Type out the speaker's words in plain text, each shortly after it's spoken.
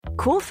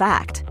Cool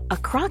fact, a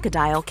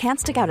crocodile can't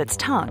stick out its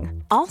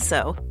tongue.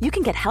 Also, you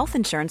can get health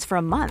insurance for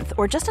a month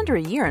or just under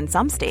a year in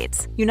some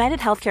states. United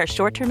Healthcare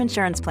short-term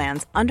insurance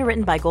plans,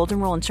 underwritten by Golden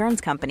Rule Insurance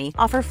Company,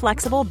 offer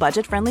flexible,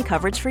 budget-friendly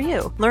coverage for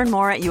you. Learn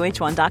more at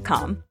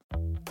uh1.com.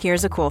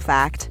 Here's a cool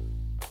fact.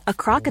 A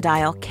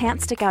crocodile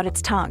can't stick out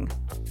its tongue.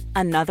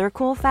 Another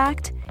cool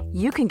fact,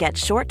 you can get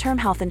short-term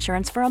health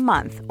insurance for a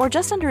month or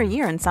just under a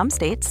year in some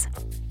states.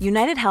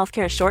 United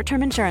Healthcare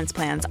short-term insurance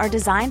plans are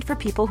designed for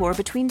people who are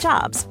between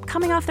jobs,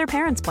 coming off their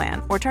parents'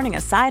 plan, or turning a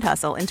side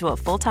hustle into a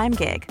full-time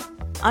gig.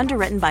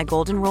 Underwritten by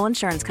Golden Rule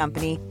Insurance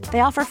Company,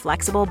 they offer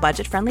flexible,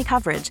 budget-friendly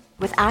coverage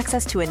with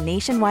access to a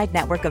nationwide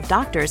network of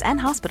doctors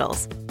and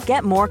hospitals.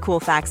 Get more cool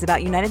facts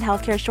about United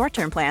Healthcare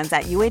short-term plans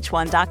at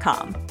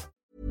uh1.com.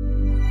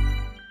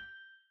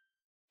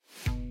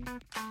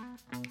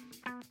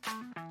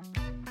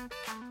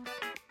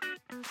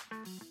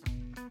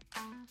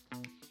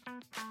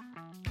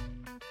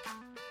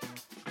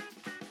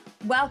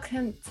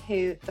 Welcome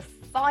to the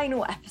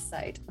final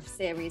episode of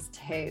Series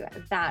 2.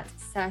 That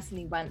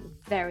certainly went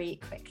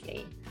very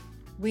quickly.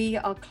 We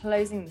are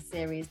closing the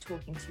series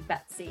talking to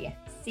Betsy,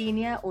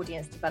 Senior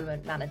Audience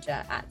Development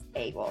Manager at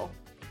AWAL.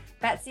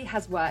 Betsy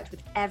has worked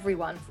with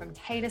everyone from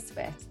Taylor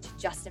Swift to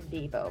Justin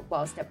Bieber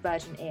whilst at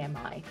Virgin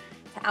EMI,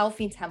 to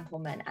Alfie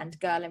Templeman and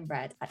Girl in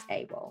Red at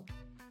AWAL.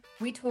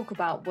 We talk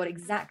about what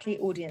exactly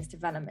audience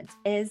development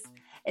is,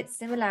 its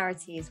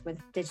similarities with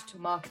digital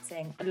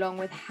marketing, along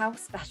with how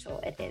special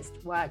it is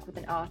to work with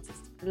an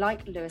artist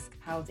like Lewis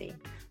Capaldi,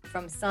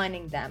 from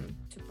signing them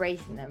to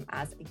breaking them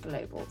as a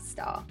global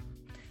star.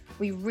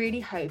 We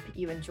really hope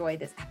you enjoy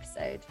this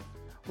episode.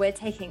 We're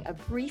taking a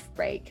brief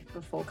break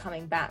before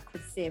coming back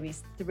with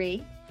Series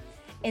 3.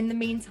 In the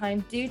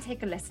meantime, do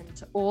take a listen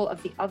to all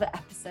of the other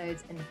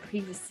episodes in the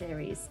previous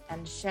series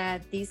and share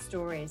these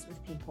stories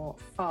with people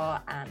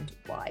far and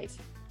wide.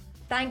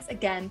 Thanks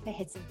again for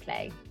hitting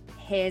play.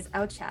 Here's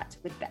our chat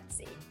with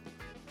Betsy.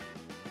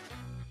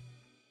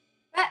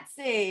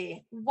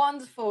 Betsy,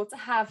 wonderful to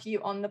have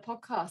you on the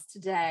podcast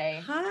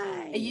today.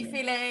 Hi. Are you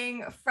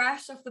feeling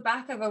fresh off the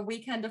back of a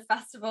weekend of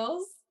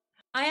festivals?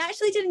 I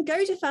actually didn't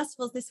go to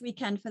festivals this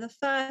weekend for the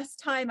first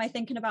time, I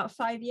think, in about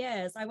 5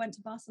 years. I went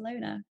to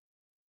Barcelona.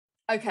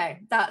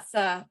 Okay, that's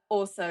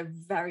also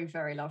very,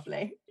 very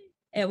lovely.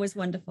 It was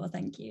wonderful,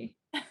 thank you.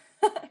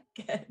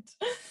 Good.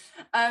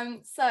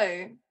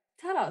 So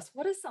tell us,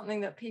 what is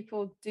something that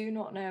people do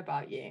not know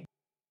about you?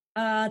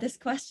 This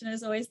question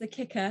is always the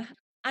kicker.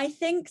 I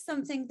think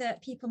something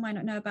that people might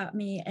not know about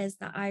me is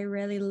that I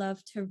really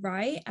love to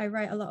write. I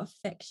write a lot of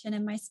fiction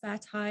in my spare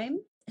time.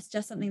 It's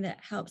just something that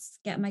helps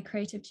get my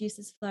creative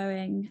juices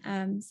flowing.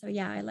 So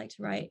yeah, I like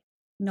to write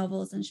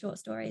novels and short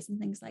stories and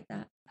things like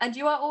that. And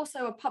you are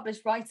also a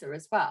published writer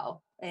as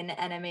well, in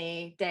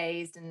Enemy,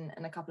 Dazed,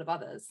 and a couple of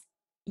others.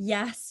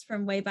 Yes,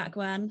 from way back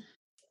when.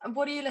 And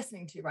what are you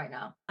listening to right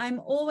now? I'm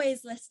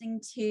always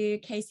listening to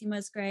Casey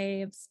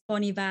Musgraves,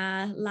 Bon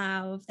Iver,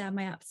 Lauv. They're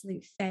my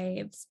absolute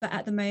faves. But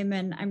at the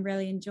moment, I'm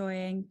really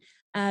enjoying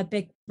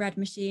Big Red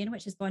Machine,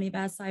 which is Bon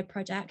Iver's side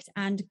project,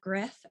 and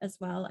Griff as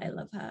well. I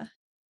love her.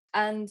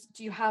 And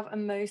do you have a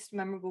most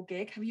memorable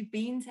gig? Have you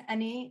been to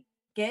any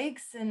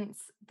gigs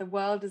since the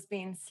world has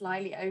been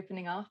slightly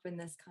opening up in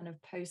this kind of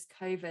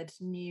post-COVID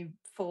new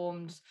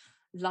formed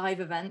live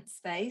event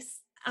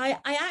space? I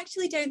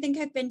actually don't think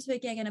I've been to a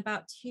gig in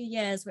about 2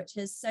 years, which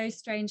is so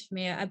strange for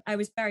me. I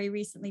was very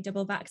recently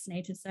double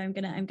vaccinated, so I'm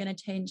gonna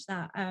change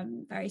that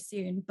very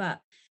soon. But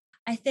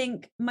I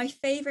think my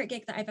favorite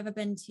gig that I've ever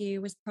been to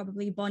was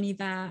probably Bon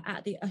Iver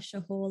at the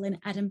Usher Hall in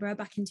Edinburgh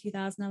back in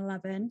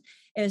 2011.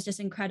 It was just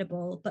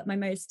incredible. But my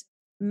most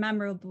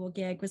memorable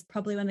gig was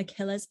probably when the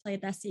Killers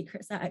played their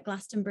secret set at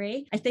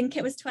Glastonbury. I think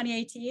it was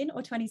 2018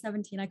 or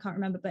 2017, I can't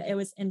remember, but it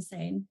was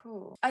insane.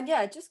 Cool. And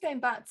yeah, just going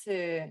back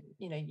to,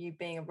 you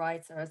being a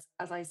writer,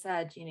 as I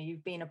said,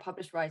 you've been a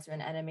published writer in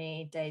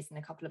Enemy, Days, and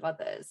a couple of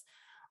others.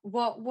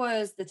 What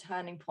was the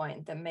turning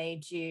point that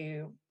made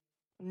you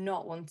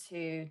not want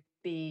to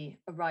be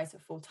a writer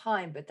full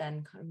time, but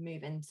then kind of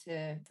move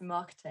into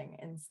marketing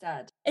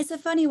instead? It's a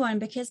funny one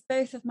because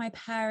both of my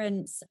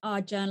parents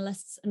are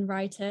journalists and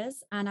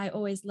writers, and I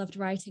always loved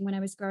writing when I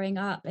was growing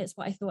up. It's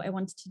what I thought I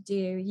wanted to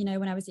do.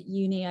 When I was at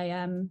uni,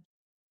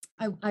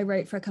 I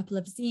wrote for a couple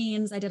of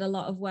zines. I did a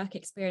lot of work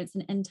experience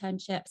and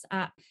internships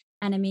at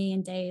Enemy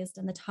and Dazed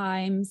and the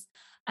Times.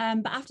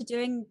 But after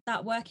doing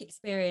that work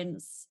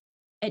experience,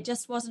 it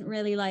just wasn't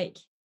really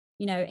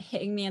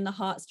hitting me in the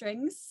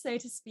heartstrings, so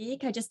to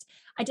speak.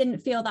 I didn't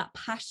feel that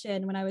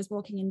passion when I was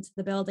walking into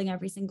the building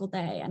every single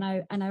day. And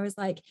I was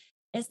like,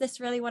 is this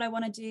really what I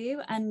want to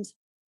do? And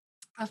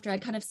after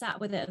I'd kind of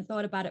sat with it and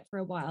thought about it for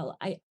a while,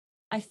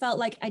 I felt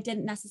like I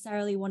didn't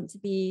necessarily want to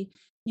be,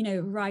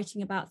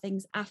 writing about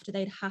things after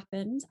they'd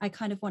happened. I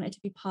kind of wanted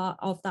to be part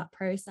of that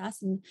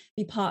process and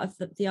be part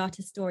of the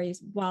artist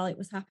stories while it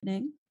was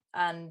happening.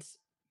 And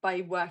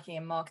by working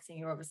in marketing,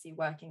 you're obviously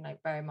working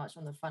very much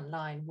on the front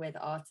line with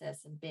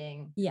artists and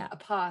being a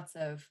part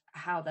of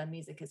how their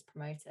music is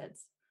promoted.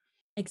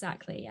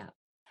 Exactly, yeah.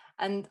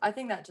 And I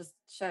think that just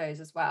shows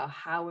as well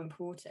how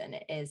important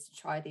it is to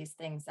try these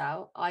things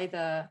out,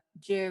 either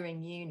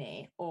during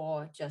uni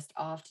or just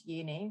after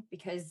uni,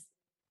 because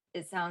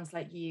it sounds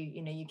like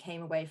you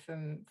came away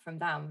from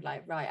them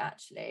like, right,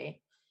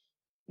 actually,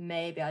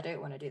 maybe I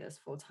don't want to do this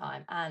full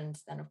time. And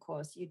then of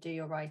course you do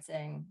your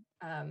writing,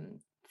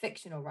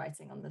 fictional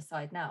writing on the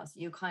side now. So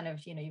you kind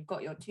of, you've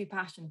got your two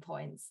passion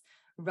points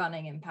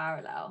running in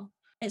parallel.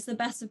 It's the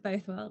best of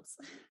both worlds.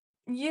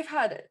 You've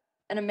had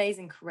an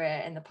amazing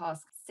career in the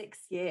past 6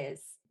 years,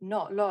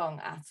 not long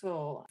at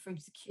all, from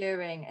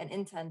securing an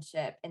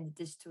internship in the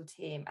digital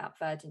team at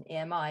Virgin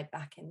EMI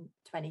back in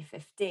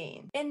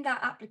 2015. In that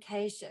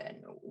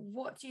application,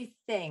 what do you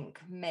think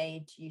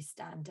made you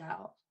stand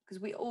out?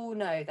 Because we all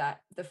know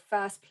that the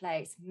first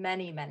place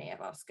many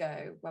of us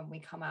go when we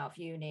come out of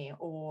uni,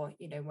 or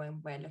when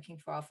we're looking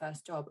for our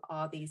first job,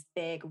 are these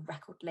big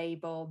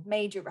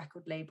major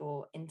record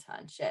label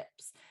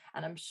internships.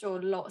 And I'm sure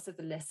lots of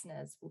the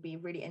listeners will be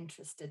really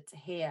interested to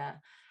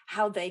hear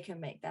how they can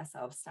make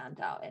themselves stand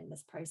out in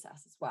this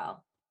process as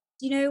well.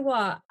 You know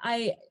what?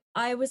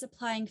 I was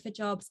applying for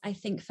jobs, I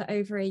think, for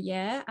over a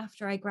year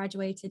after I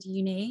graduated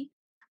uni.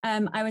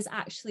 I was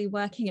actually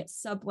working at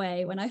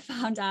Subway when I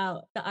found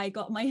out that I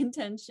got my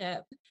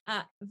internship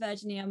at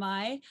Virgin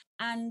EMI.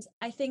 And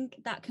I think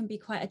that can be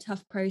quite a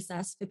tough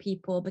process for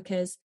people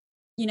because,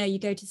 you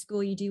go to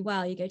school, you do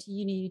well, you go to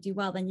uni, you do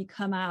well, then you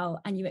come out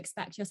and you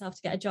expect yourself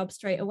to get a job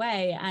straight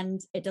away,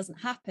 and it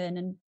doesn't happen.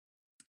 And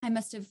I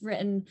must have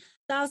written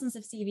thousands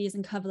of CVs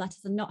and cover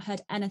letters and not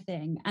heard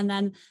anything. And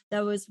then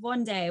there was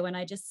one day when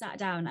I just sat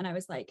down and I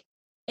was like,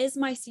 is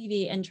my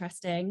CV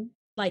interesting?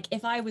 Like,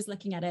 if I was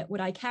looking at it,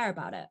 would I care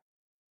about it?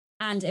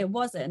 And it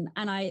wasn't.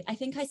 And I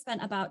think I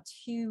spent about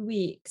 2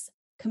 weeks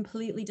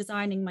completely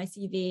designing my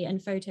CV and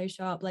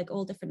Photoshop, like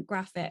all different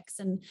graphics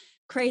and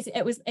crazy.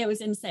 It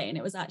was insane.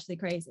 It was actually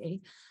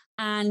crazy.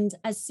 And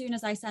as soon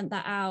as I sent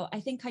that out, I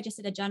think I just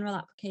did a general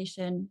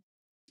application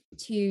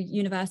to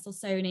Universal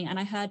Sony, and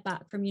I heard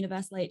back from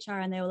Universal HR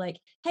and they were like,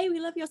 hey, we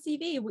love your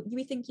CV.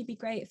 We think you'd be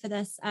great for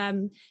this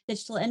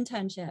digital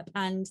internship.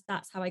 And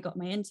that's how I got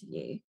my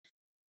interview.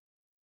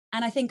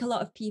 And I think a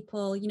lot of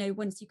people,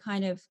 once you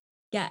kind of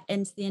get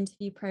into the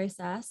interview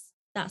process,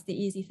 that's the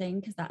easy thing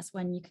because that's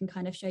when you can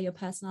kind of show your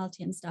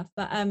personality and stuff.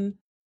 But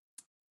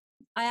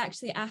I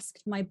actually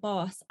asked my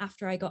boss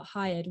after I got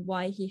hired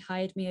why he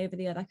hired me over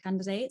the other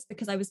candidates,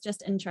 because I was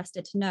just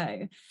interested to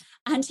know.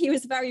 And he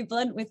was very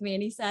blunt with me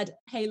and he said,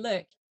 hey,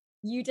 look,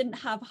 you didn't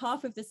have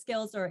half of the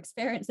skills or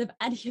experience of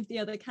any of the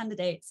other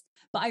candidates,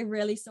 but I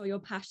really saw your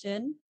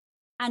passion.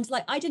 And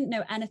like, I didn't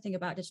know anything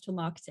about digital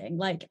marketing.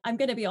 Like, I'm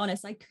going to be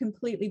honest, I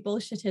completely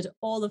bullshitted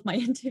all of my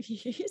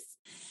interviews,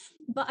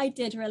 but I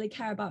did really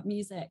care about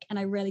music and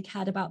I really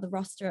cared about the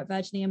roster at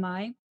Virgin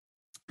EMI.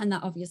 And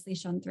that obviously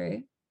shone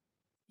through.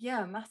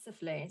 Yeah,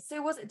 massively.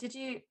 So did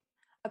you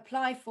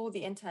apply for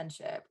the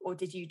internship, or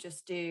did you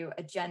just do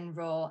a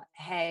general,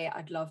 hey,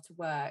 I'd love to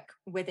work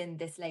within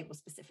this label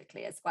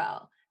specifically as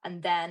well?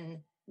 And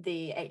then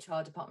the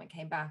HR department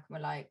came back and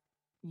were like,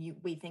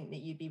 we think that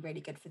you'd be really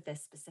good for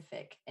this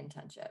specific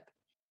internship.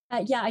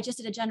 Yeah, I just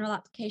did a general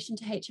application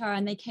to HR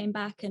and they came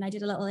back and I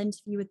did a little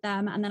interview with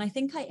them. And then I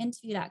think I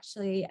interviewed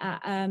actually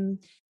at,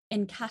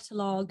 in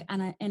Catalog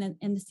and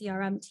in the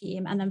CRM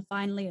team, and then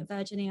finally at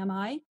Virgin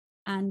EMI,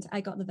 and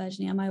I got the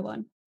Virgin EMI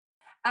one.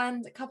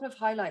 And a couple of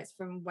highlights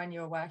from when you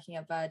were working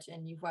at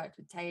Virgin. You've worked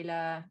with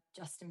Taylor,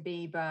 Justin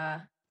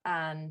Bieber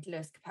and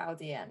Lewis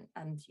Capaldi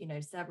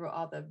and several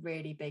other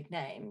really big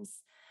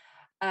names.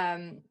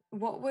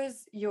 What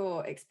was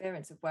your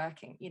experience of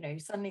working,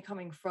 suddenly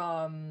coming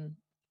from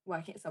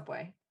working at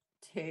Subway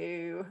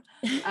to,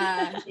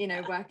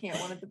 working at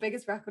one of the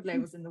biggest record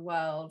labels in the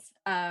world,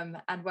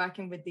 and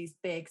working with these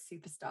big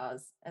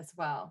superstars as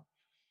well?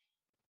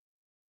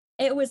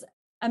 It was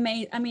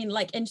amazing. I mean,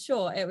 like, in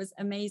short, it was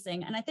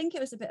amazing. And I think it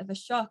was a bit of a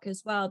shock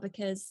as well,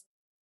 because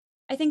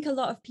I think a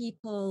lot of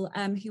people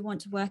who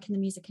want to work in the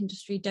music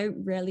industry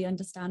don't really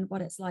understand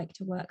what it's like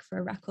to work for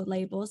a record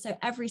label. So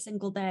every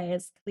single day,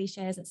 as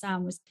cliche as it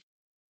sounds, was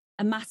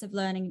a massive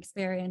learning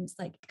experience,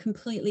 like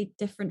completely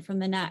different from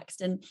the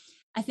next. And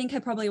I think I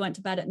probably went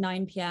to bed at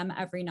 9 p.m.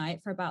 every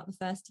night for about the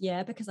first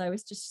year because I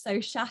was just so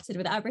shattered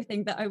with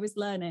everything that I was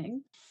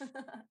learning.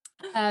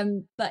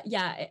 But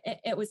yeah,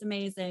 it was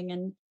amazing.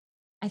 And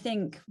I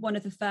think one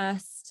of the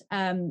first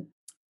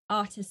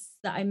artists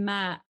that I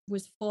met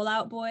was Fall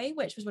Out Boy,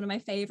 which was one of my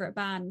favorite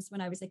bands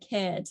when I was a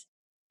kid.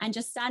 And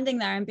just standing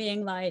there and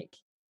being like,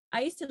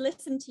 I used to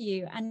listen to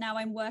you and now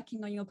I'm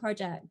working on your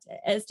project.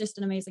 It's just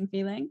an amazing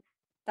feeling.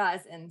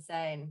 That is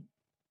insane.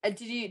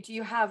 Do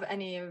you have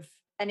any of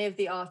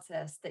the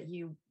artists that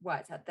you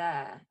worked at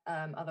there?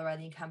 Are there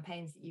any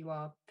campaigns that you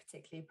are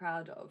particularly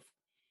proud of?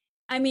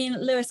 I mean,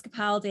 Lewis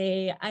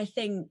Capaldi, I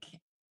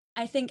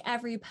think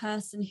every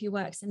person who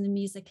works in the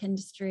music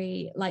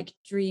industry like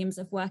dreams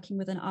of working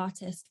with an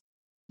artist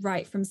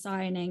right from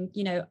signing,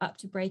 up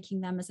to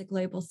breaking them as a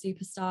global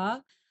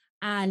superstar.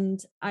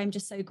 And I'm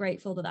just so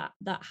grateful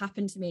that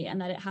happened to me, and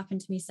that it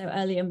happened to me so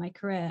early in my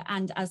career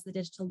and as the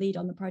digital lead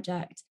on the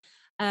project.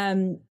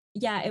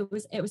 yeah,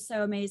 it was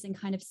so amazing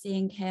kind of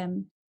seeing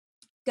him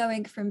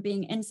going from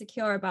being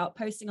insecure about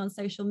posting on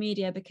social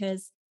media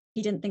because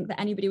he didn't think that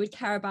anybody would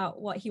care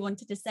about what he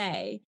wanted to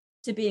say,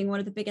 to being one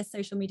of the biggest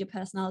social media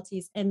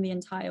personalities in the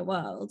entire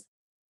world.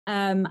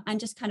 And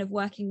just kind of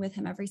working with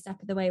him every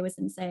step of the way was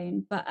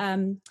insane. But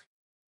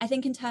I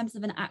think in terms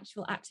of an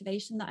actual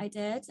activation that I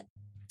did,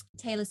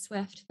 Taylor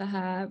Swift for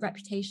her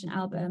Reputation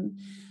album,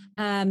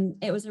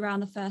 it was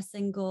around the first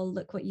single,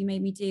 Look What You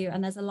Made Me Do.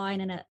 And there's a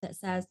line in it that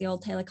says, the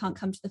old Taylor can't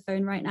come to the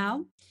phone right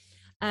now.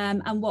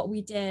 And what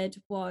we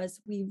did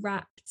was we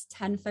wrapped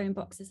 10 phone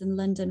boxes in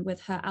London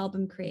with her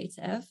album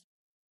creative.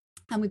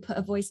 And we put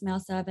a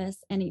voicemail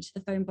service in each of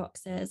the phone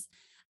boxes.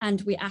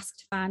 And we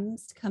asked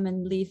fans to come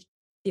and leave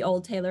the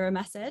old Taylor a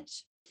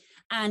message.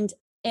 And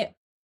it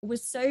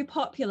was so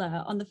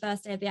popular on the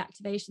first day of the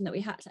activation that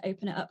we had to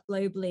open it up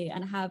globally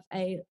and have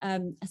a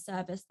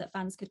service that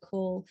fans could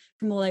call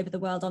from all over the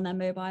world on their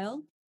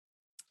mobile.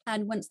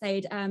 And once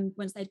they'd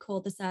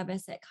called the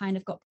service, it kind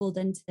of got pulled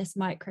into this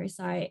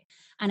microsite,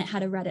 and it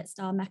had a Reddit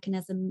style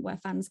mechanism where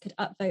fans could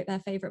upvote their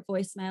favorite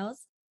voicemails,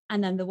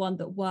 and then the one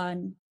that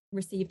won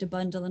received a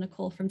bundle and a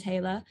call from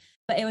Taylor.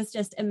 But it was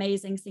just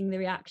amazing seeing the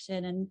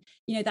reaction,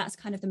 and that's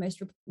kind of the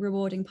most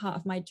rewarding part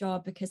of my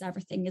job, because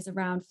everything is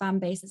around fan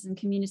bases and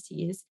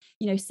communities.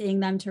 Seeing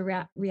them to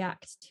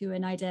react to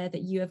an idea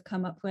that you have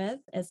come up with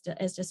is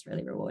just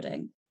really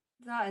rewarding.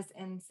 That is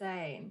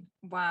insane.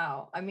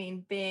 Wow. I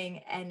mean,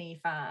 being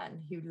any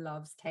fan who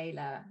loves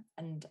Taylor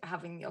and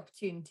having the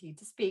opportunity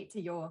to speak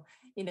to your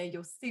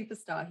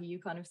superstar who you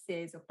kind of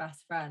see as your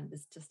best friend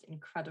is just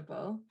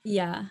incredible.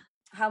 Yeah.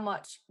 How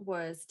much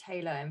was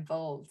Taylor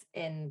involved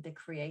in the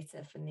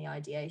creative and the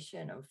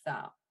ideation of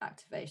that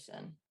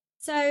activation?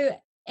 So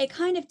it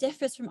kind of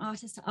differs from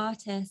artist to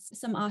artist.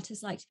 Some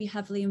artists like to be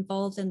heavily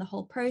involved in the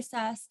whole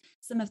process.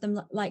 Some of them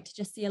like to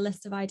just see a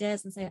list of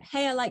ideas and say,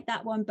 hey, I like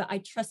that one, but I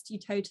trust you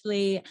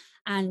totally.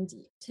 And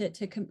to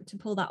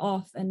pull that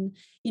off. And,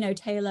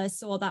 Taylor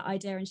saw that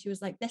idea and she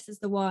was like, this is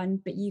the one,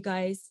 but you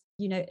guys,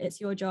 it's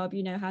your job,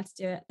 you know how to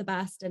do it the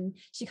best. And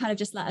she kind of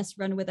just let us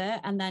run with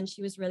it. And then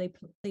she was really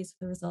pleased with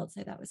the results.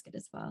 So that was good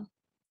as well.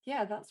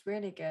 Yeah, that's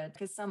really good,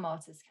 because some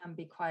artists can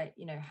be quite,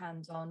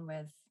 hands-on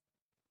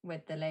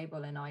with the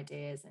label and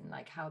ideas and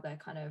like how they're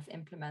kind of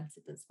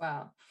implemented as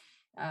well.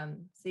 So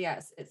yeah,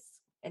 it's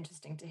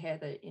interesting to hear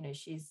that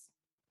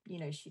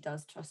she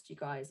does trust you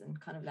guys and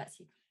kind of lets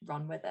you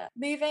run with it.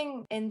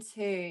 Moving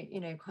into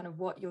kind of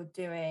what you're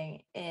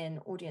doing in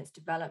audience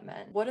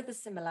development, what are the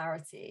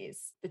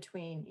similarities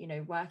between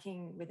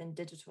working within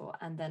digital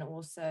and then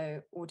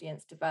also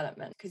audience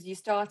development? Because you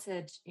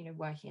started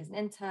working as an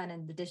intern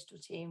in the digital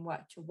team,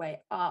 worked your way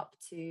up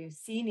to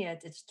senior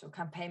digital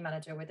campaign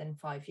manager within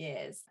 5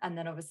 years, and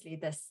then obviously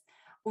this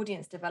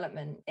audience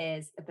development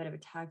is a bit of a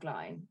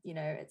tagline,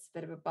 it's a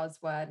bit of a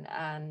buzzword.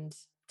 And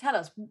tell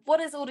us,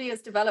 what is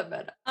audience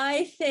development?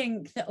 I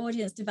think that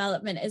audience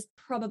development is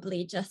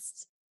probably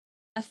just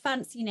a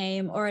fancy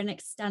name or an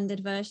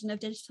extended version of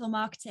digital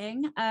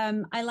marketing.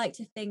 I like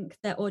to think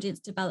that audience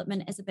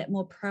development is a bit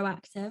more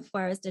proactive,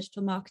 whereas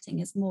digital marketing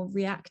is more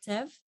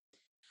reactive.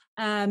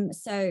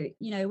 So,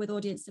 with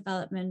audience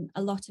development,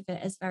 a lot of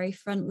it is very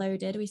front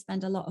loaded. We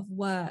spend a lot of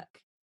work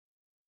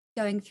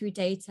going through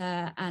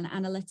data and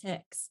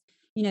analytics,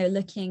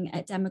 looking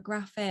at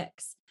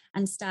demographics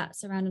and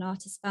stats around an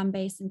artist's fan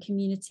base and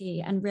community,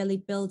 and really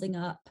building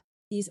up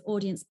these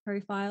audience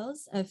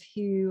profiles of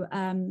who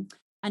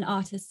an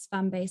artist's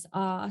fan base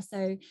are.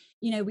 So,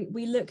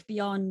 we look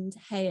beyond,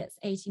 hey, it's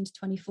 18 to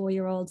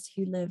 24-year-olds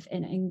who live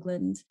in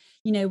England.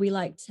 We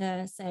like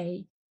to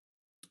say,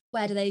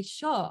 where do they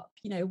shop?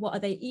 What are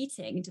they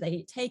eating? Do they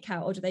eat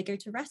takeout or do they go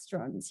to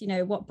restaurants?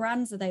 What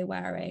brands are they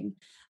wearing?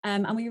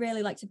 And we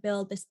really like to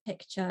build this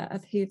picture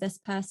of who this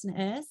person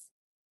is.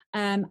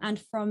 And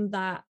from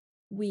that,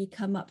 we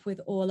come up with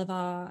all of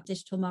our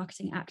digital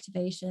marketing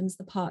activations,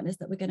 the partners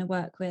that we're going to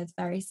work with,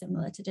 very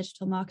similar to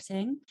digital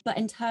marketing. But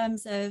in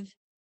terms of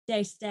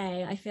day to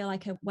day, I feel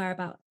like I wear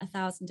about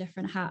 1,000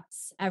 different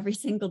hats every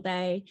single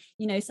day.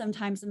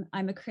 Sometimes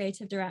I'm a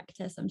creative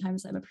director,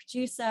 sometimes I'm a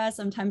producer,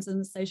 sometimes I'm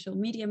a social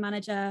media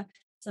manager,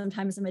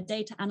 sometimes I'm a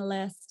data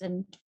analyst.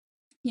 And,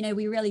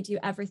 we really do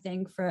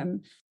everything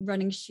from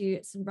running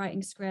shoots and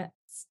writing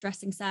scripts,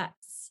 dressing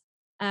sets,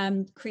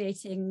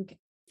 creating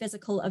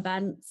physical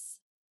events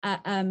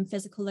at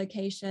physical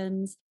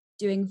locations,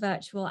 doing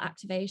virtual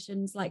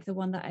activations like the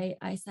one that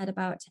I said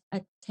about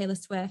Taylor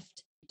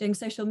Swift, doing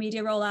social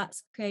media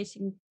rollouts,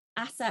 creating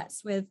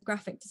assets with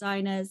graphic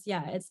designers.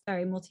 Yeah, it's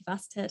very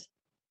multifaceted.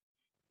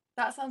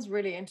 That sounds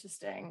really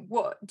interesting.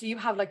 What do you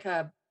have, like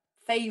a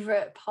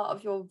favorite part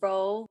of your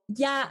role?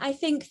 Yeah, I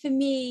think for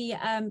me,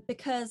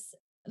 because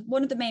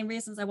one of the main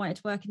reasons I wanted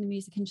to work in the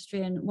music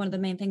industry and one of the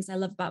main things I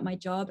love about my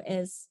job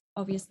is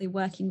obviously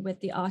working with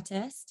the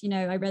artist.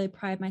 I really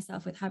pride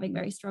myself with having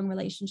very strong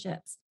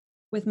relationships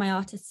with my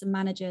artists and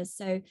managers.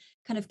 So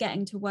kind of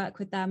getting to work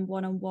with them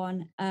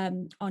one-on-one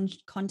on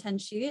content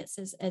shoots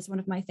is one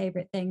of my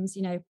favorite things.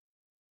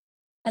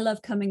 I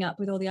love coming up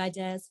with all the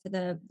ideas for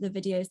the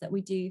videos that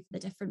we do for the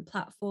different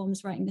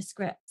platforms, writing the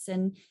scripts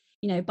and,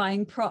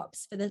 buying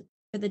props for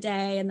the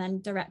day and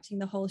then directing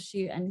the whole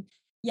shoot. And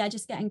yeah,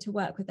 just getting to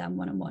work with them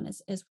one-on-one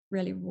is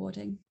really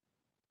rewarding.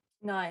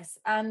 Nice.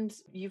 And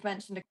you've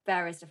mentioned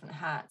various different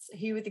hats.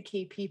 Who are the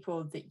key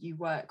people that you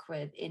work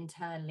with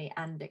internally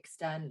and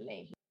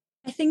externally?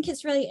 I think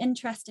it's really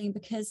interesting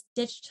because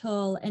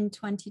digital in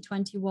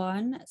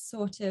 2021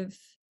 sort of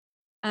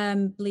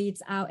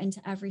bleeds out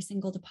into every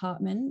single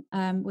department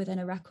within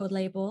a record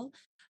label.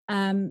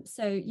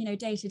 So,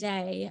 day to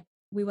day,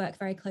 we work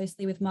very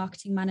closely with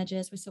marketing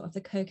managers. We're sort of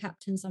the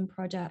co-captains on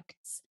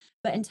projects.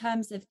 But in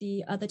terms of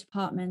the other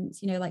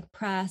departments, like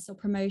press or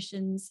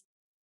promotions,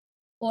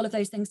 all of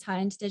those things tie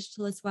into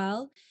digital as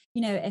well.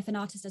 If an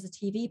artist does a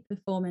TV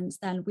performance,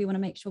 then we want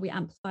to make sure we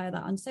amplify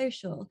that on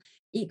social.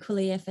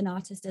 Equally, if an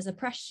artist does a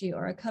press shoot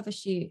or a cover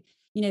shoot,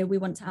 we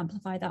want to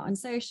amplify that on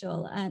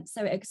social. And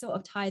so it sort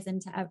of ties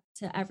into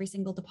to every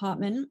single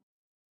department.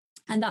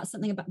 And that's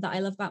something that I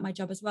love about my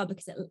job as well,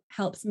 because it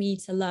helps me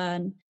to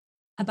learn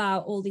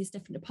about all these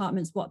different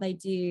departments, what they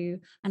do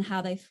and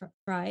how they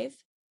thrive.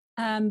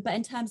 But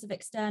in terms of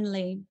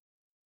externally,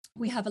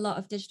 we have a lot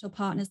of digital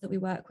partners that we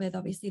work with,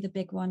 obviously the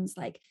big ones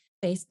like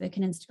Facebook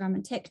and Instagram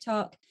and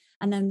TikTok.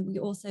 And then we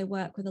also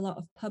work with a lot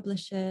of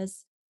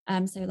publishers.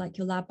 So like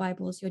your Lab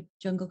Bibles, your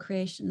Jungle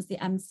Creations, the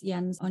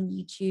MCNs on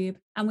YouTube.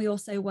 And we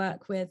also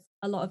work with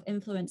a lot of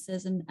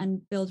influencers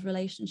and build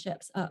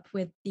relationships up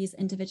with these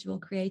individual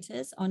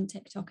creators on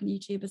TikTok and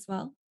YouTube as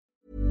well.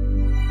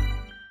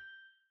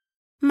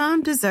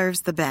 Mom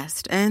deserves the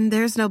best, and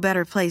there's no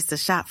better place to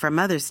shop for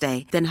Mother's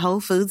Day than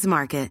Whole Foods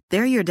Market.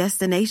 They're your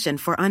destination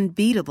for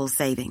unbeatable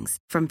savings,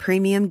 from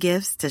premium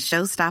gifts to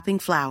show-stopping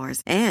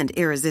flowers and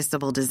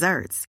irresistible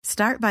desserts.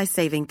 Start by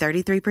saving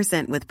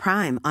 33% with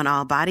Prime on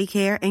all body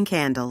care and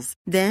candles.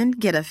 Then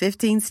get a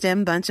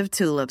 15-stem bunch of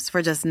tulips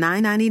for just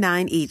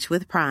 $9.99 each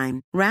with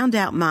Prime. Round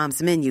out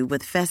Mom's menu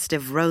with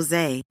festive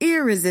rosé,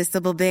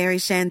 irresistible berry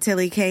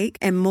chantilly cake,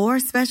 and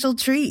more special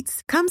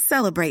treats. Come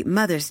celebrate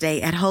Mother's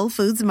Day at Whole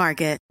Foods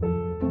Market.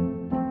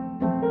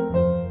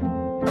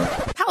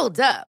 Hold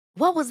up.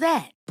 What was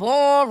that?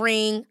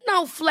 Boring.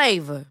 No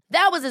flavor.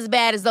 That was as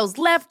bad as those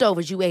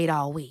leftovers you ate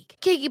all week.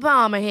 Keke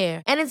Palmer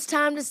here, and it's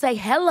time to say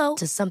hello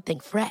to something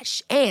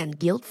fresh and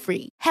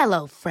guilt-free.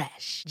 Hello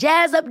Fresh.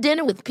 Jazz up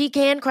dinner with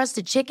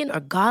pecan-crusted chicken or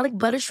garlic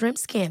butter shrimp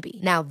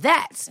scampi. Now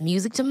that's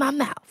music to my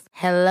mouth.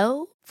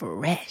 Hello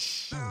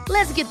Fresh.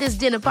 Let's get this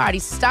dinner party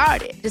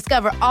started.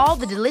 Discover all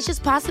the delicious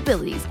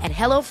possibilities at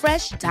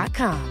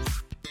hellofresh.com.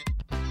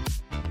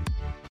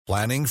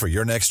 Planning for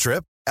your next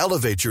trip?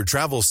 Elevate your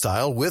travel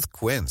style with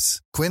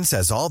Quince. Quince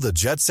has all the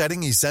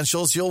jet-setting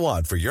essentials you'll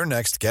want for your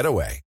next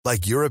getaway,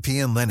 like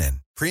European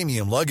linen,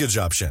 premium luggage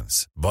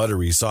options,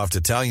 buttery soft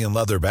Italian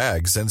leather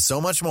bags, and so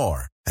much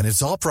more. And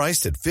it's all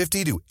priced at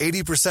 50 to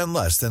 80%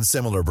 less than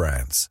similar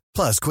brands.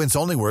 Plus, Quince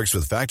only works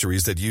with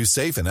factories that use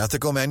safe and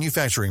ethical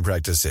manufacturing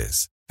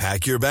practices.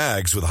 Pack your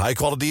bags with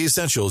high-quality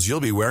essentials you'll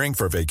be wearing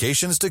for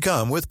vacations to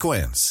come with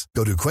Quince.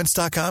 Go to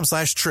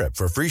quince.com/trip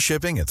for free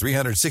shipping and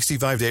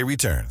 365-day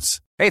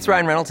returns. Hey, it's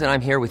Ryan Reynolds, and I'm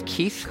here with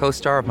Keith,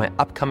 co-star of my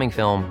upcoming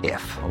film,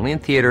 If, only in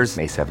theaters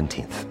May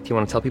 17th. Do you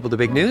want to tell people the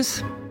big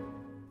news?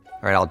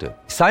 All right, I'll do it.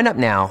 Sign up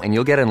now and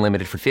you'll get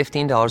unlimited for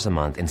 $15 a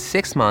month and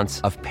 6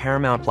 months of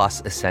Paramount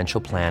Plus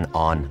Essential Plan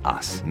on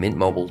us.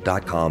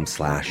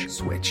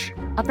 MintMobile.com/switch.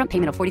 Upfront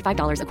payment of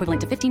 $45 equivalent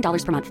to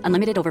 $15 per month.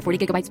 Unlimited over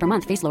 40 gigabytes per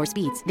month. Face lower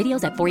speeds.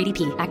 Videos at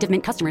 480p. Active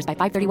Mint customers by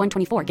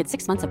 531.24 get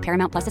 6 months of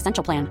Paramount Plus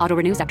Essential Plan. Auto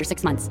renews after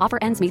 6 months. Offer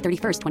ends May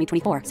 31st,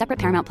 2024. Separate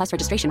Paramount Plus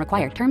registration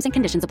required. Terms and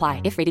conditions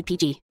apply if rated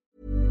PG.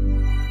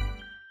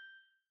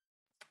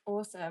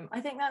 Awesome.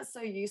 I think that's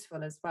so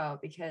useful as well,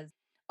 because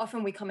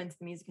often we come into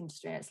the music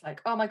industry and it's like,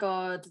 oh my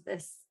God,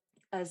 this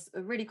is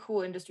a really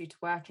cool industry to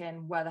work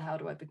in. Where the hell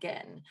do I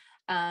begin?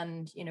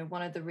 And,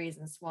 one of the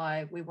reasons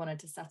why we wanted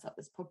to set up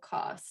this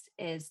podcast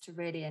is to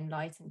really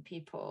enlighten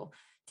people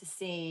to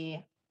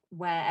see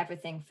where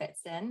everything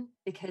fits in,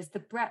 because the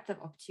breadth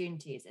of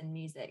opportunities in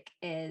music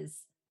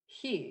is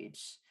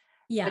huge.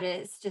 Yeah. But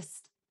it's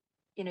just,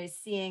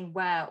 seeing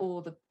where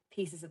all the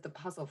pieces of the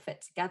puzzle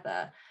fit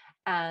together.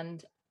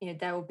 And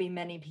there will be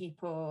many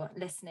people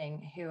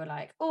listening who are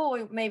like,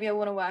 oh, maybe I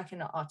want to work in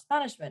artist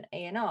management,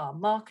 A&R,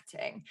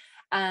 marketing.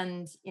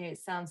 And, it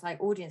sounds like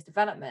audience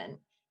development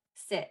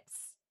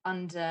sits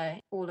under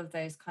all of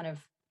those kind of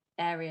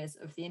areas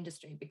of the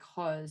industry,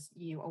 because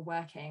you are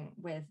working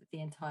with the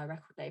entire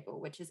record label,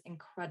 which is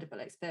incredible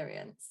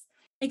experience.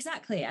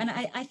 Exactly. And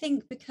I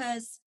think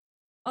because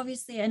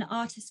obviously an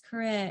artist's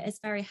career is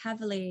very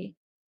heavily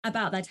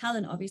about their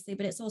talent, obviously,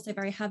 but it's also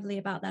very heavily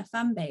about their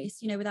fan base.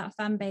 Without a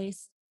fan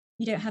base,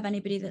 you don't have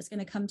anybody that's going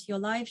to come to your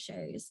live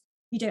shows.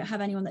 You don't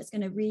have anyone that's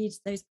going to read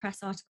those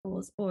press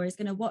articles or is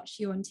going to watch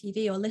you on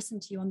TV or listen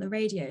to you on the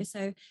radio.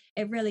 So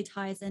it really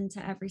ties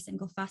into every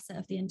single facet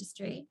of the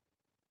industry.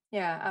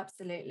 Yeah,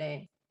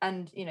 absolutely.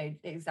 And,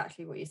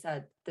 exactly what you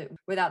said, that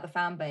without the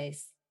fan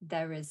base,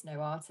 there is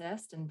no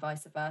artist, and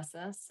vice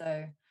versa.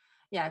 So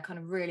yeah, kind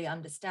of really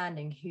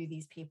understanding who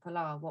these people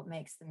are, what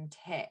makes them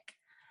tick.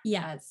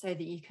 Yeah. So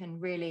that you can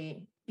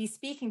really be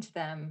speaking to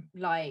them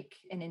like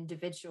an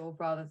individual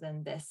rather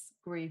than this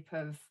group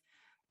of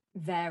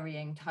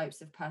varying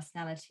types of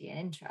personality and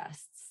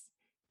interests,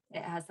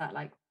 it has that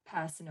like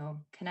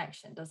personal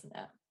connection, doesn't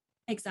it?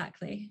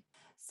 Exactly.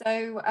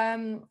 So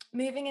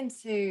moving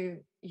into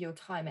your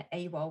time at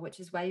AWAL, which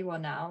is where you are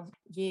now,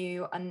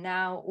 you are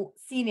now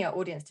senior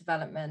audience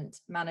development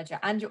manager,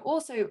 and you're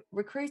also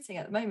recruiting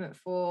at the moment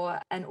for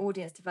an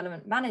audience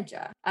development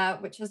manager,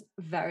 which is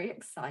very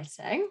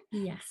exciting.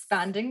 Yes.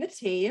 Expanding the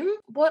team.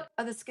 What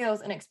are the skills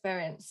and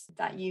experience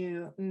that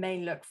you may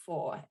look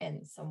for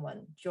in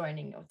someone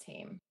joining your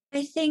team?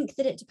 I think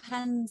that it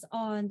depends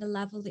on the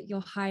level that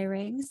you're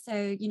hiring.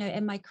 So, you know,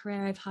 in my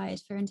career, I've hired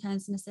for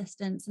interns and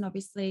assistants, and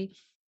obviously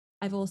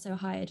I've also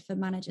hired for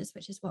managers,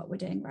 which is what we're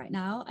doing right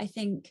now. I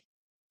think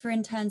for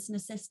interns and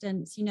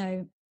assistants, you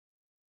know,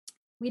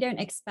 we don't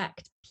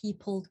expect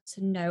people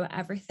to know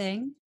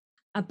everything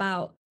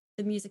about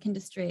the music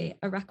industry,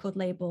 a record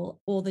label,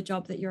 or the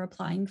job that you're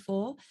applying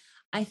for.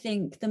 I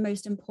think the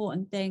most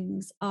important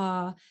things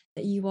are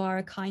that you are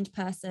a kind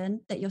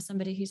person, that you're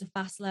somebody who's a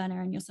fast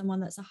learner, and you're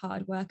someone that's a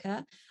hard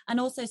worker, and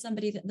also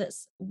somebody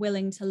that's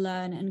willing to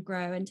learn and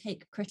grow and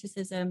take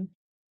criticism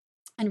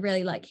and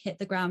really like hit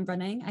the ground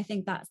running. I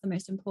think that's the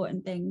most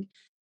important thing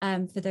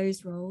for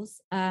those roles.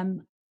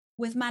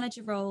 With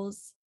manager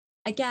roles,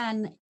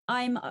 again,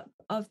 I'm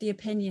of the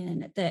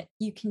opinion that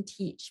you can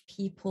teach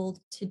people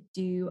to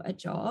do a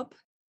job,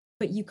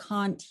 but you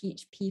can't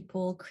teach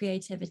people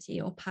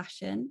creativity or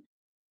passion.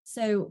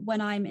 So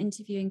when I'm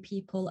interviewing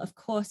people, of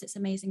course, it's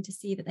amazing to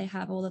see that they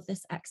have all of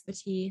this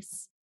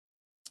expertise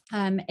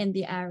in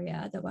the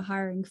area that we're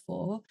hiring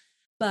for.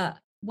 But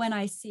when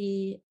I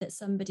see that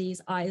somebody's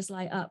eyes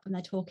light up when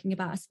they're talking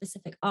about a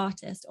specific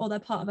artist, or they're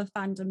part of a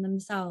fandom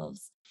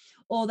themselves,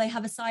 or they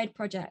have a side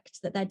project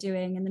that they're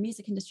doing in the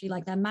music industry,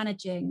 like they're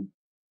managing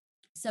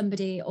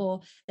somebody,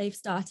 or they've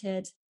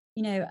started,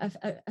 you know,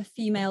 a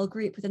female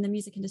group within the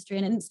music industry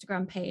and an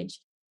Instagram page,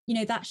 you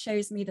know, that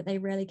shows me that they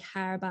really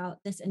care about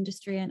this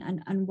industry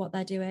and what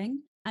they're doing.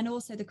 And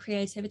also the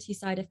creativity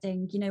side of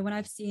things, you know, when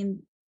I've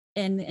seen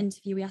in the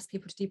interview, we ask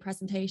people to do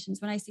presentations.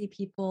 When I see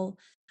people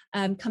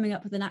coming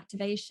up with an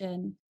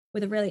activation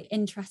with a really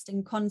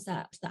interesting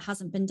concept that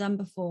hasn't been done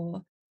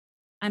before,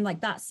 I'm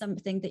like, that's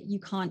something that you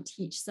can't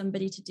teach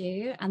somebody to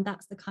do. And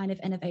that's the kind of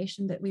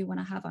innovation that we want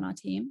to have on our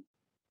team.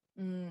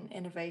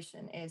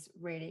 Innovation is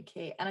really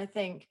key. And I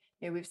think,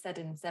 you know, we've said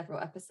in several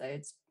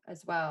episodes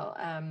as well,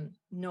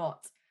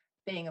 not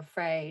being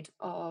afraid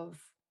of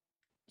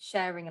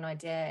sharing an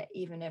idea,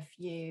 even if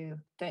you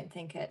don't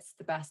think it's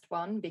the best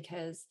one.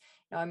 Because,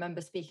 you know, I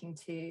remember speaking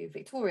to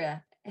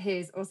Victoria,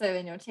 who's also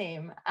in your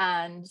team,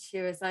 and she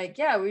was like,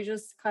 yeah, we were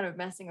just kind of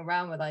messing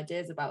around with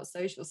ideas about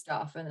social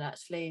stuff, and then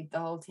actually the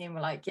whole team were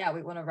like, yeah,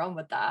 we want to run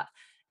with that.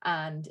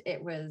 And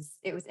it was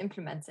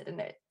implemented, and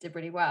it did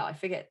really well. I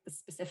forget the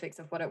specifics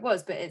of what it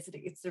was, but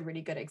it's a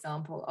really good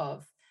example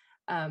of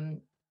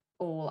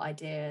all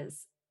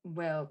ideas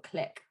will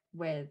click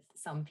with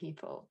some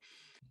people.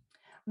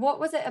 What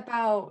was it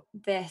about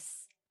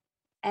this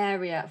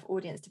area of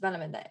audience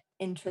development that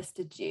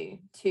interested you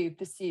to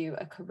pursue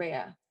a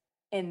career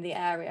in the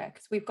area?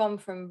 Because we've gone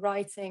from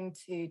writing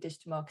to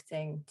digital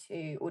marketing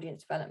to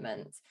audience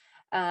development.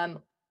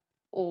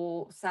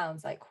 All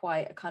sounds like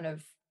quite a kind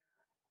of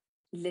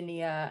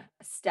linear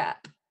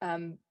step.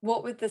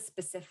 What were the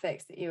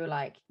specifics that you were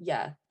like,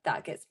 yeah,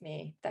 that gets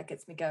me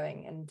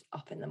going and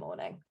up in the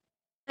morning?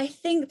 I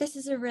think this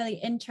is a really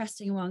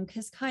interesting one,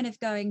 because kind of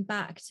going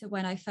back to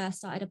when I first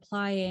started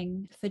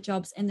applying for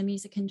jobs in the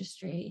music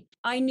industry,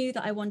 I knew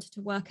that I wanted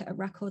to work at a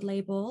record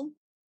label.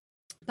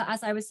 But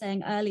as I was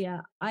saying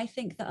earlier, I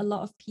think that a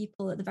lot of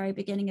people at the very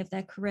beginning of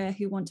their career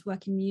who want to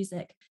work in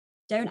music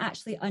don't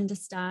actually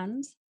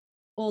understand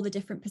all the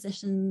different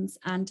positions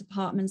and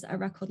departments at a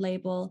record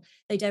label.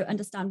 They don't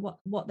understand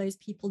what those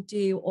people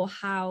do, or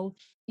how,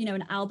 you know,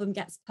 an album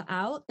gets put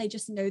out. They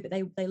just know that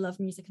they love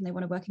music and they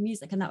want to work in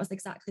music. And that was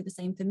exactly the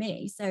same for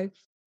me. So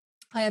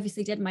I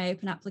obviously did my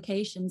open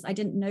applications. I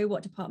didn't know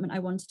what department I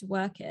wanted to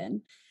work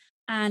in.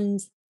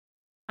 And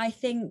I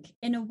think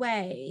in a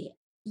way,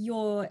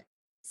 your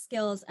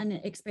skills and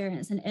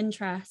experience and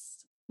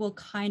interests will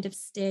kind of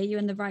steer you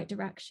in the right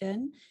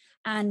direction.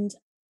 And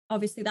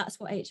obviously that's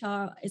what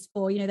HR is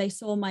for. You know, they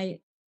saw my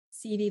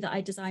CV that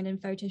I designed in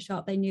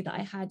Photoshop. They knew that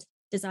I had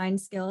design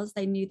skills.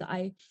 They knew that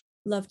I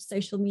loved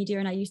social media,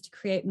 and I used to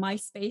create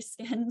MySpace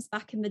skins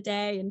back in the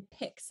day, and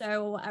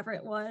Pixo or whatever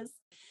it was.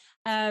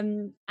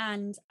 And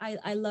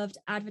I loved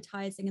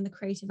advertising and the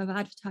creative of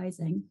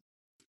advertising.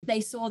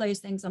 They saw those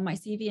things on my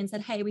CV and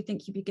said, hey, we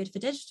think you'd be good for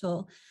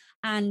digital.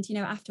 And, you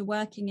know, after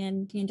working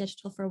in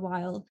digital for a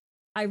while,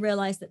 I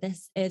realized that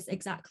this is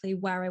exactly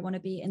where I want to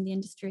be in the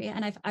industry.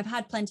 And I've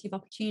had plenty of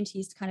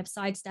opportunities to kind of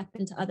sidestep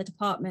into other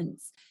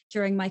departments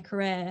during my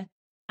career,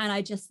 and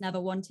I just never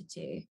wanted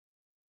to.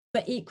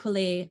 But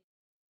equally,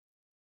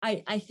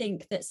 I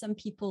think that some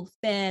people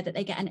fear that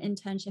they get an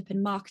internship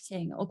in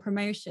marketing or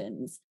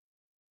promotions,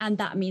 and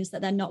that means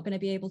that they're not going to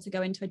be able to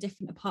go into a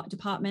different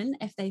department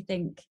if they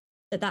think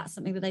that that's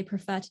something that they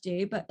prefer to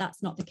do. But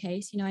that's not the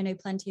case. You know, I know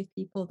plenty of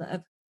people that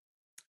have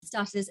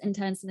started as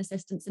interns and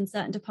assistants in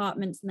certain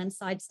departments and then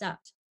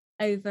sidestepped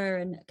over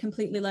and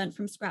completely learned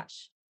from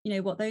scratch,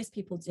 what those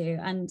people do.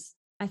 And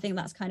I think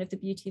that's kind of the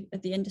beauty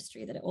of the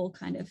industry, that it all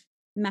kind of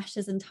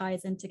meshes and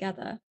ties in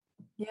together.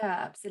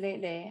 Yeah,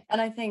 absolutely.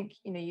 And I think,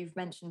 you've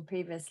mentioned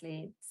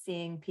previously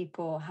seeing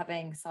people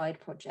having side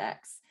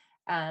projects,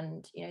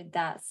 and,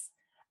 that's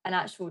an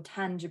actual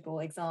tangible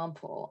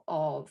example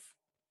of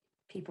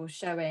people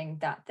showing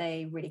that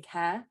they really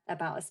care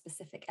about a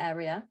specific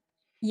area.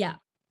 Yeah,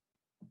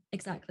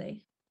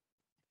 exactly.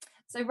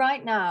 So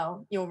right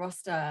now, your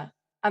roster,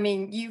 I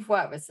mean, you've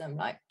worked with some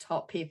like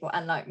top people,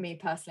 and like me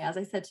personally, as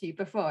I said to you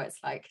before, it's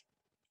like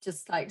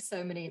just like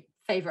so many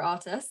favorite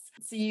artists.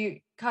 So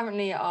you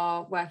currently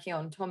are working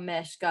on Tom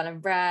Misch, Girl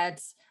in Red,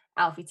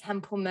 Alfie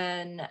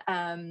Templeman,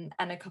 and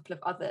a couple of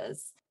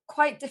others.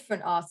 Quite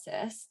different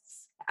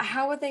artists.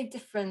 How are they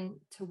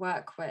different to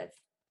work with?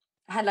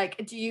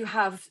 Do you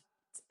have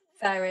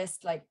various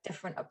like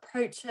different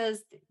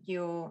approaches that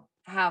you'll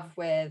have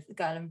with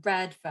Girl in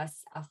Red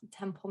versus Alfie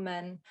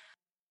Templeman?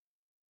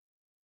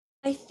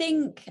 I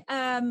think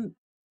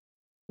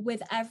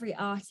with every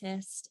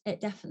artist,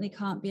 it definitely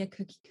can't be a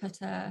cookie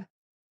cutter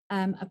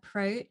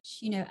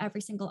approach.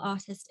 Every single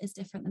artist is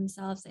different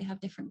themselves. They have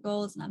different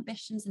goals and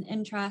ambitions and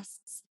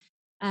interests,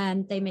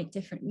 and they make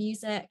different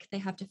music. They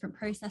have different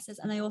processes,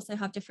 and they also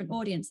have different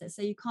audiences.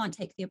 So you can't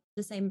take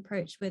the same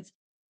approach with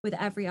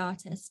every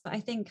artist. But I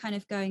think kind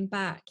of going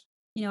back,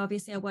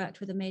 obviously I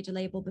worked with a major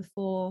label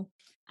before,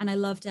 and I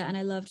loved it, and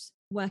I loved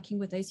working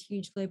with those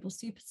huge global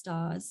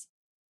superstars.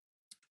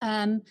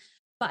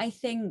 But I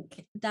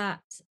think that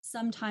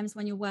sometimes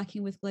when you're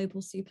working with global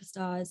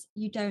superstars,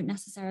 you don't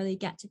necessarily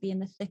get to be in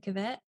the thick of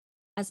it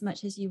as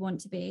much as you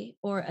want to be,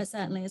 or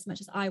certainly as much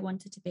as I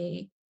wanted to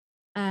be.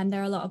 There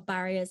are a lot of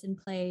barriers in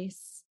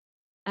place.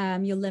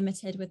 You're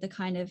limited with the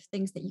kind of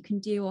things that you can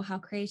do or how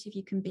creative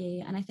you can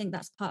be. And I think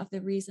that's part of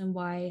the reason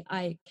why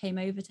I came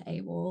over to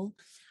AWAL,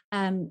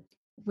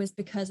 was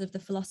because of the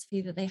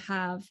philosophy that they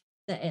have,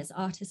 that it's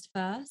artist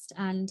first,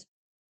 and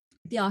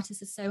the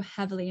artist is so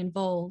heavily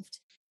involved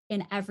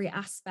in every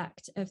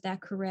aspect of their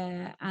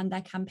career and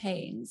their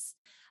campaigns.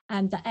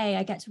 That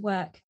I get to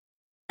work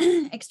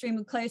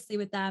extremely closely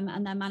with them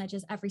and their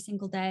managers every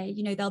single day.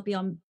 They'll be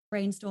on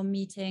brainstorm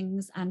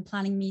meetings and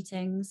planning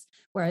meetings,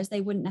 whereas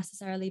they wouldn't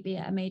necessarily be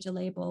at a major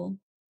label.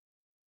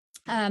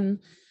 And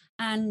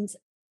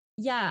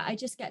yeah, I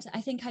just get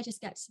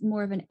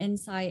more of an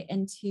insight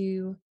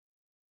into,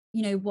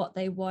 what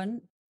they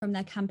want from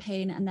their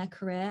campaign and their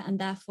career, and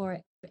therefore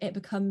it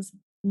becomes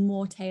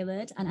more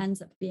tailored and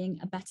ends up being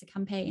a better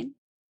campaign.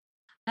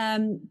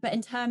 But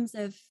in terms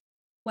of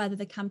whether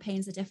the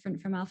campaigns are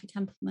different from Alfie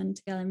Templeman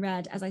to Girl in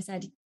Red, as I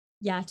said,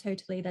 yeah,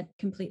 totally, they're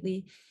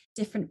completely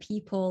different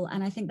people.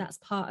 And I think that's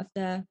part of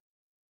the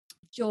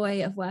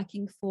joy of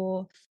working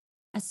for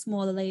a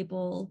smaller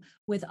label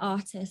with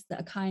artists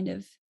that are kind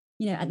of,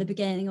 at the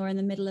beginning or in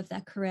the middle of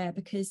their career,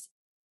 because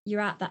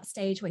you're at that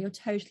stage where you're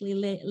totally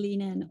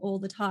lean in all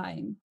the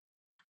time.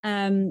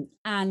 And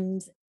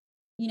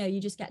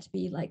you just get to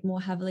be like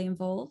more heavily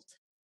involved.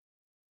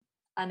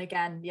 And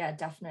again, yeah,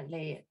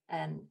 definitely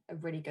a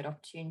really good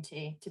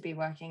opportunity to be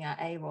working at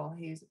AWAL,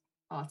 who's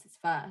artist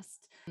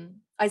first.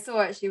 I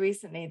saw actually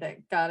recently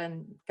that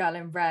Girl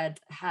in Red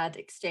had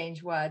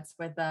exchanged words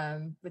with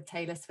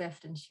Taylor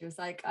Swift, and she was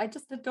like, "I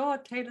just adore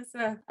Taylor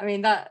Swift." I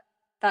mean, that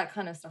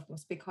kind of stuff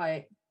must be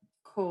quite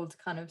cool to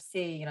kind of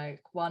see,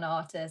 one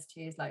artist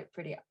who's like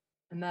pretty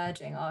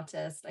emerging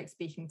artist, like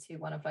speaking to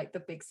one of like the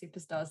big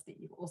superstars that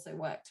you've also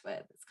worked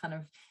with. It's kind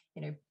of,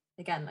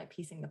 again, like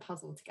piecing the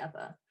puzzle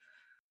together.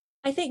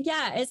 I think,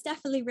 yeah, it's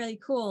definitely really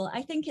cool.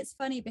 I think it's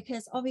funny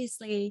because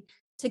obviously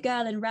to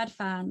Girl in Red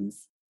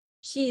fans,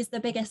 she's the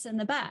biggest and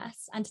the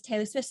best. And to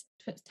Taylor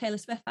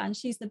Swift fans,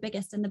 she's the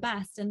biggest and the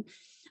best. And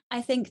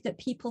I think that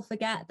people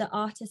forget that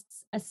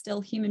artists are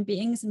still human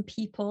beings and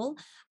people.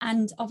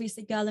 And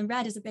obviously Girl in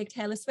Red is a big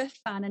Taylor Swift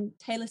fan, and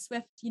Taylor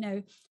Swift,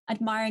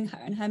 admiring her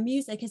and her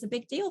music is a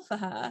big deal for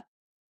her.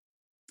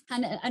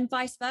 And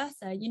vice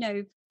versa,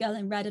 Girl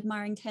in Red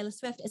admiring Taylor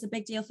Swift is a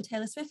big deal for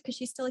Taylor Swift because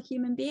she's still a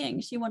human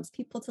being. She wants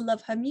people to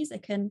love her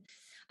music. And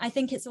I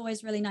think it's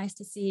always really nice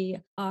to see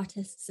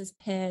artists as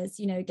peers,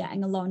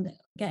 getting along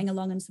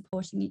and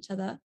supporting each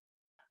other.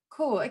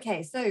 Cool.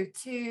 Okay, so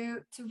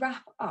to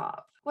wrap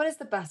up, what is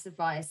the best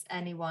advice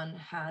anyone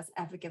has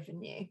ever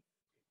given you?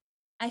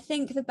 I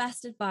think the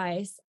best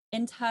advice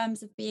in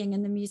terms of being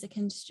in the music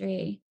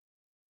industry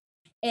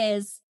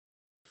is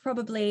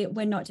probably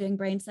we're not doing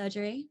brain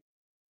surgery.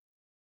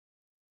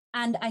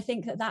 And I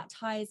think that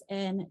ties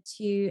in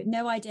to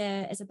no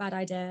idea is a bad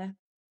idea.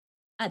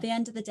 At the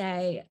end of the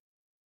day,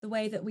 the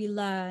way that we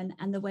learn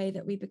and the way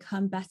that we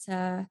become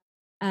better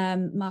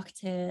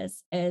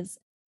marketers is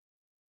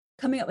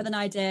coming up with an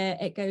idea,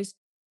 it goes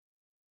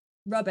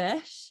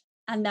rubbish,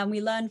 and then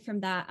we learn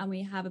from that and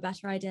we have a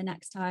better idea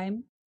next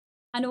time.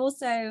 And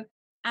also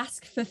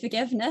ask for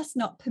forgiveness,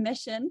 not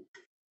permission.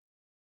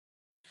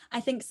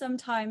 I think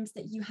sometimes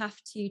that you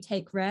have to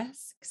take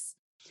risks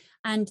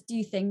and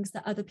do things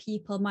that other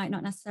people might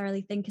not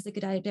necessarily think is a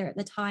good idea at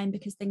the time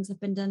because things have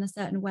been done a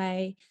certain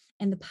way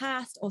in the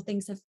past, or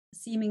things have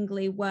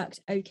seemingly worked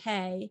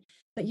okay.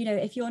 But, you know,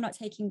 if you're not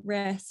taking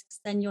risks,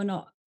 then you're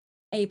not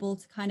able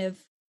to kind of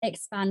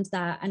expand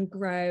that and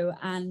grow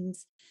and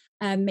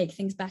make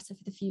things better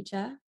for the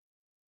future.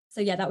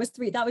 So yeah, that was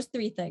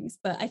three things,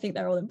 but I think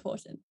they're all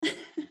important.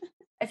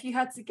 If you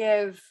had to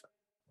give,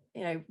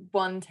 you know,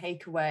 one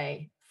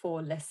takeaway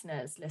for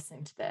listeners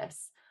listening to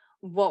this,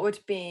 what would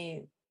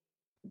be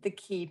the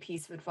key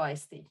piece of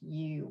advice that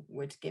you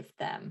would give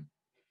them?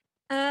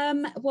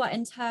 What,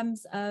 in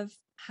terms of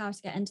how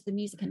to get into the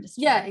music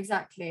industry? Yeah,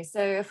 exactly.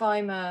 So if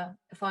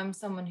I'm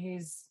someone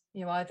who's,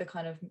 you know, either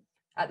kind of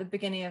at the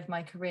beginning of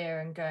my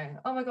career and going,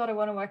 oh my God, I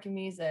want to work in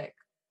music,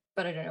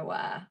 but I don't know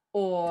where,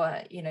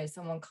 or, you know,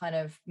 someone kind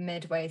of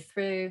midway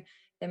through,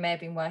 they may have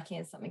been working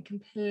in something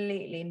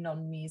completely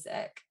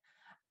non-music,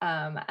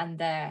 and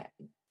they're,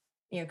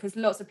 you know, because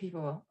lots of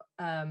people,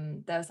 I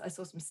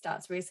saw some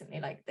stats recently,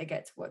 like they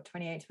get to what,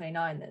 28,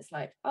 29, that's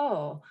like,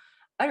 oh,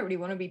 I don't really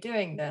want to be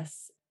doing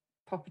this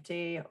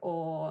property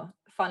or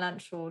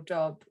financial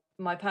job.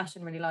 My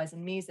passion really lies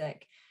in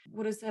music.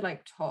 What is the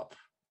like top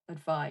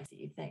advice that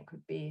you think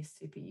would be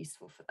super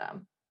useful for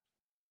them?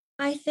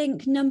 I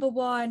think number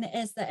one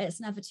is that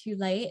it's never too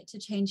late to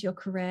change your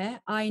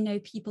career. I know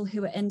people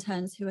who are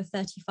interns who are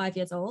 35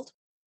 years old.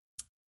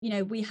 You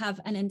know, we have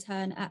an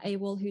intern at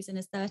AWAL who's in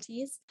his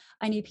 30s.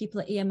 I knew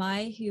people at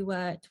EMI who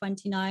were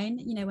 29,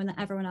 you know, when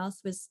everyone else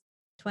was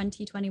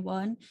 20,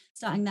 21,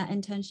 starting their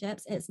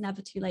internships. It's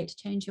never too late to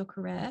change your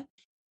career.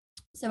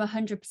 So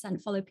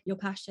 100% follow your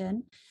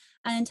passion.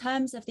 And in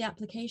terms of the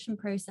application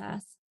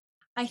process,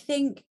 I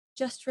think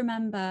just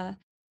remember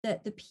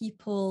that the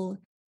people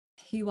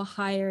who are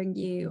hiring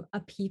you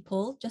are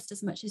people just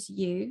as much as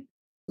you.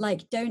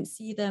 Like, don't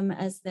see them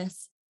as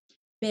this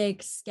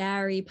big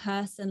scary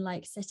person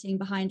like sitting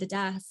behind a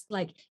desk.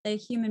 Like, they're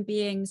human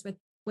beings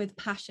with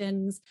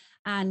passions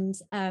and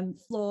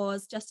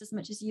flaws just as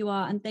much as you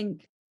are, and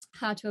think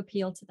how to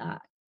appeal to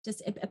that.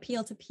 Just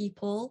appeal to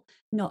people,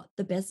 not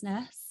the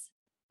business.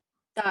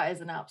 That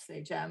is an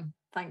absolute gem.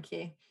 Thank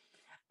you.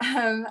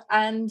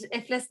 And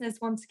if listeners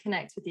want to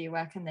connect with you,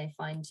 where can they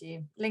find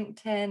you?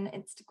 LinkedIn,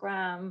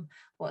 Instagram,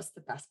 what's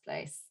the best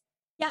place?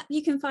 Yeah,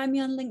 you can find me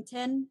on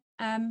LinkedIn,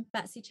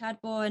 BETSY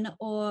CHADBOURN,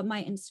 or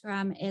my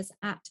Instagram is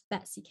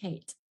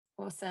 @BetsyKate.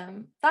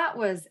 Awesome. That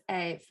was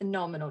a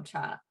phenomenal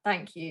chat.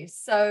 Thank you.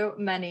 So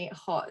many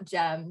hot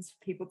gems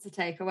for people to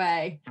take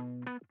away.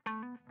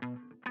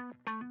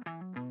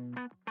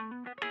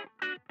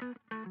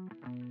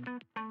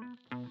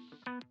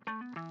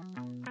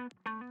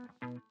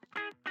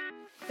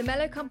 The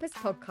Mellow Compass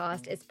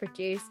podcast is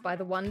produced by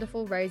the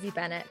wonderful Rosie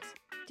Bennett.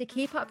 To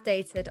keep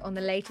updated on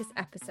the latest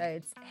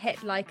episodes,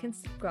 hit like and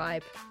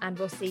subscribe, and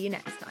we'll see you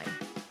next time.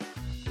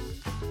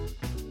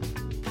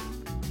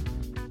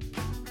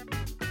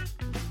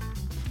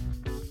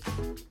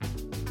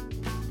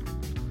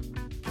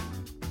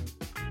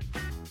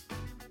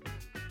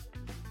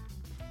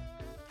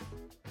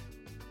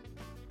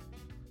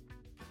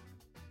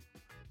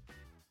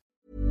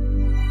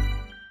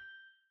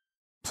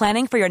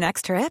 Planning for your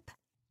next trip?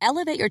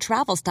 Elevate your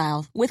travel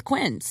style with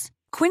Quince.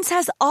 Quince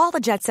has all the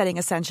jet-setting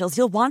essentials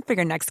you'll want for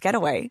your next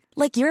getaway,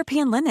 like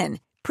European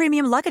linen,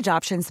 premium luggage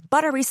options,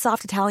 buttery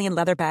soft Italian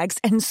leather bags,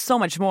 and so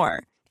much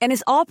more. And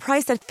is all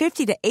priced at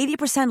 50 to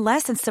 80%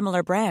 less than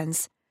similar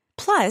brands.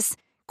 Plus,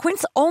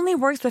 Quince only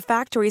works with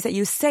factories that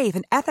use safe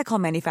and ethical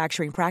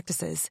manufacturing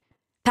practices.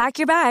 Pack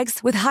your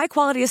bags with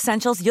high-quality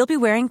essentials you'll be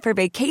wearing for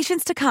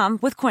vacations to come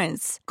with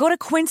Quince. Go to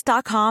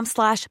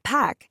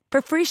quince.com/pack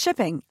for free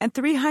shipping and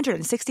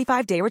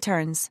 365-day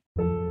returns.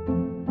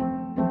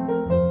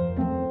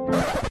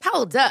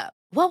 Hold up.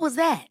 What was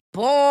that?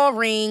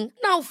 Boring.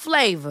 No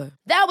flavor.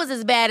 That was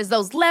as bad as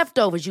those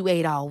leftovers you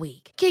ate all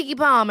week. Keke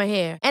Palmer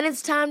here, and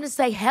it's time to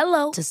say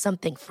hello to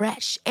something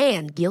fresh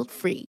and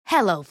guilt-free.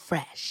 Hello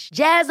Fresh.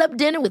 Jazz up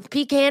dinner with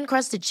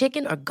pecan-crusted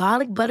chicken or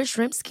garlic butter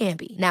shrimp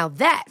scampi. Now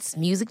that's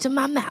music to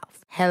my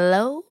mouth.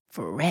 Hello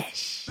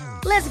Fresh.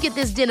 Let's get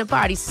this dinner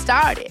party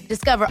started.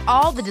 Discover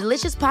all the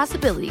delicious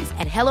possibilities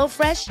at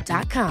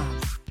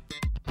HelloFresh.com.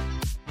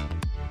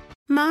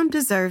 Mom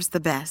deserves the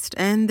best,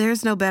 and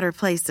there's no better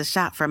place to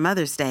shop for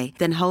Mother's Day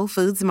than Whole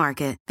Foods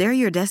Market. They're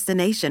your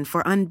destination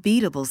for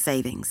unbeatable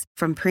savings,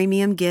 from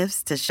premium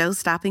gifts to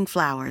show-stopping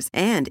flowers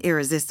and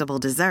irresistible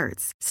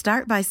desserts.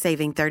 Start by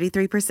saving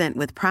 33%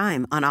 with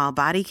Prime on all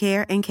body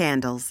care and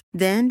candles.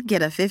 Then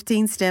get a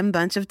 15-stem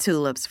bunch of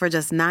tulips for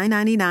just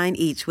 $9.99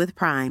 each with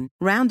Prime.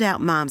 Round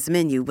out Mom's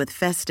menu with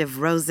festive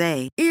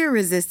rosé,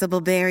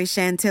 irresistible berry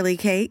chantilly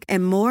cake,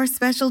 and more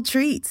special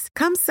treats.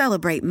 Come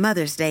celebrate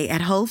Mother's Day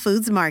at Whole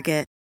Foods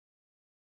Market.